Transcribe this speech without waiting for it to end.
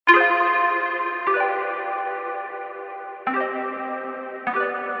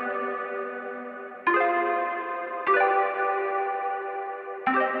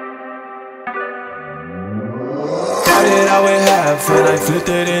and I flipped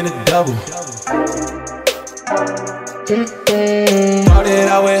it in a double. Started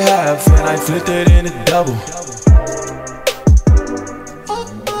out with half and I flipped it in a double.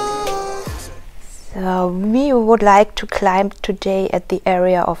 So we would like to climb today at the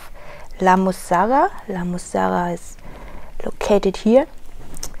area of La Mussara. La Mussara is located here,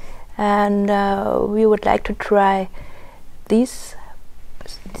 and we would like to try these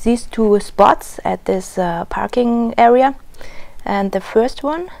two spots at this parking area. And the first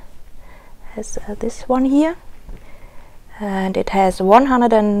one is this one here, and it has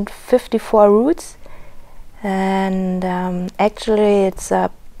 154 routes, and actually it's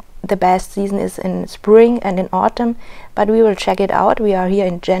the best season is in spring and in autumn, but we will check it out. We are here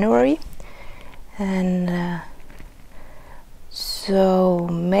in January, and so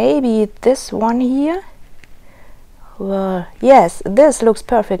maybe this one here. Well, yes, this looks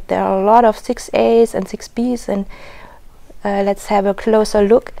perfect. There are a lot of 6As and 6Bs, and let's have a closer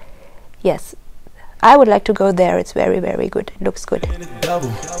look. Yes, I would like to go there. It's very, very good. It looks good.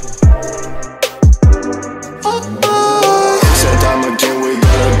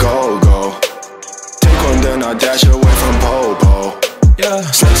 Then I dash away from Popo. Yeah,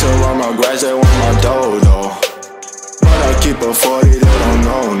 snakes around my grass, they want my dodo. But I keep a 40, they don't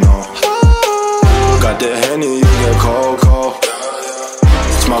know, no. Got the Henny, you get Coco.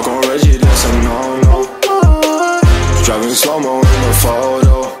 Smoke on Reggie, that's a no-no. Driving slow-mo in the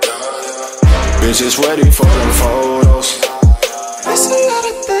photo. Bitches ready for them photos. There's a lot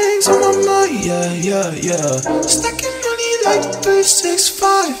of things on my mind, yeah. Stacking money like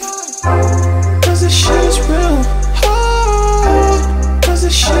 365. Cause this shit is real, cause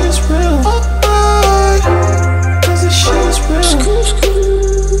this shit is real, cause this shit is real.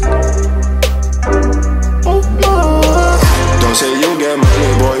 Don't say you get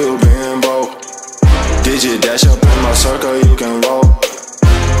money, boy, you been broke. Digit dash up in my circle, you can roll.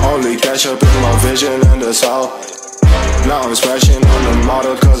 Only cash up in my vision in the south. Now I'm smashing on the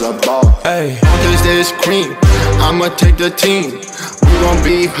model cause I bought. Hey, cause this cream, I'ma take the team. We gon'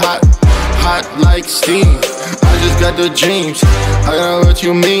 be hot like steam. I just got the dreams, I know what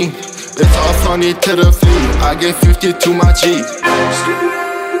you mean. It's all funny to the fleet. I get 50 to my G.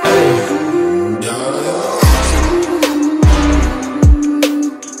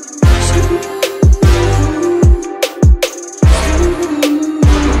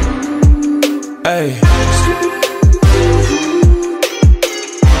 Hey.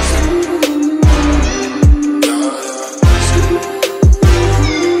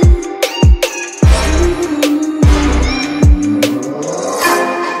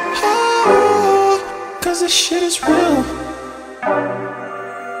 This shit is real.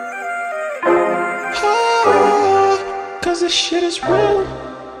 Cause this shit is real.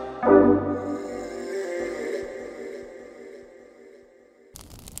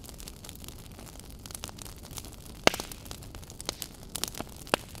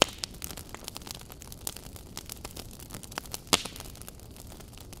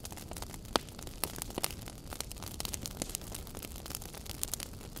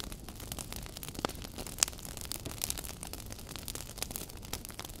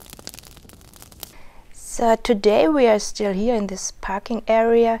 So today we are still here in this parking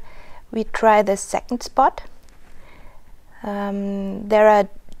area. We try the second spot. There are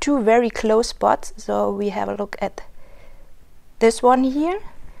two very close spots, so we have a look at this one here.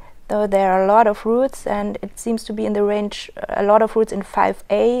 Though there are a lot of routes, and it seems to be in the range, a lot of routes in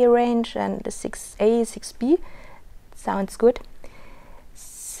 5A range and the 6A, 6B. Sounds good.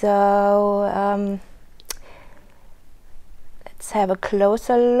 So let's have a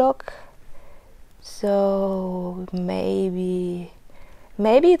closer look. So maybe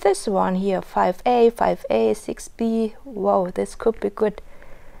this one here, 5A, 6B. Whoa, this could be good.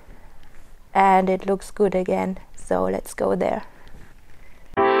 And it looks good again. So let's go there.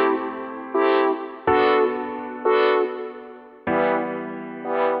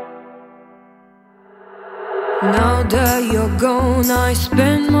 Now that you're gone, I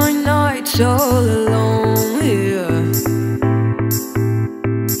spend my nights all alone here,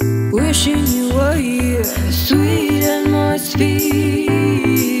 wishing you were here, sweet atmosphere.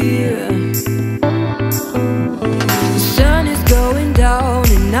 The sun is going down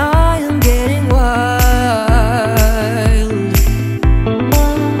and I am getting wild.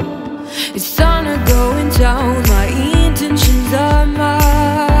 It's thunder going down, my intentions are mild.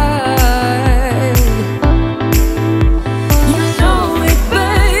 You know it,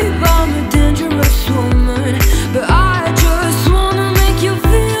 babe, I'm a dangerous woman, but I just wanna make you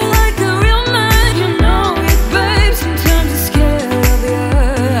feel like a real man. You know it, babe, sometimes I'm scared of your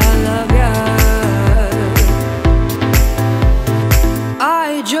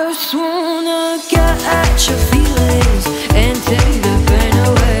just wanna get at your feelings and take the pain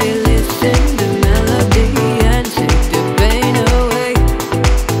away. Listen to melody and take the pain away.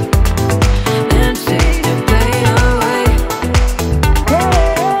 And take the pain away.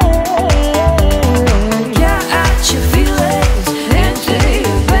 Get at your feelings and take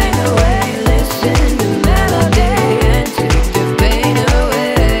the pain away. Listen to melody and take the pain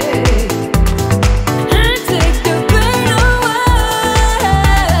away. And take the pain away.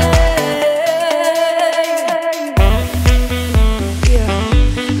 Yeah,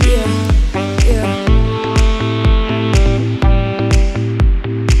 yeah, yeah.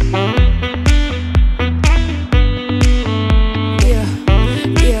 Yeah,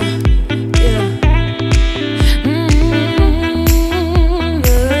 yeah, yeah.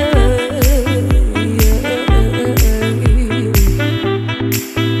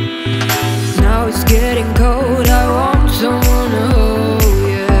 Now it's getting cold, I want someone to hold,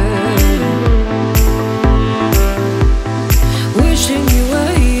 yeah. Wishing you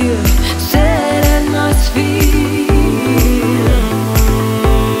were here, sad atmosphere.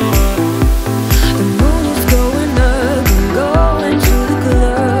 The moon is going up, I'm going to the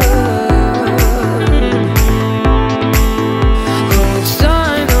club. Oh, it's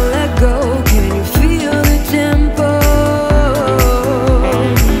time to let go, can you feel the tempo?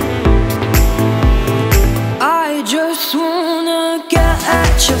 I just wanna get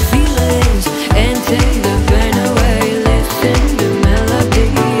at your feelings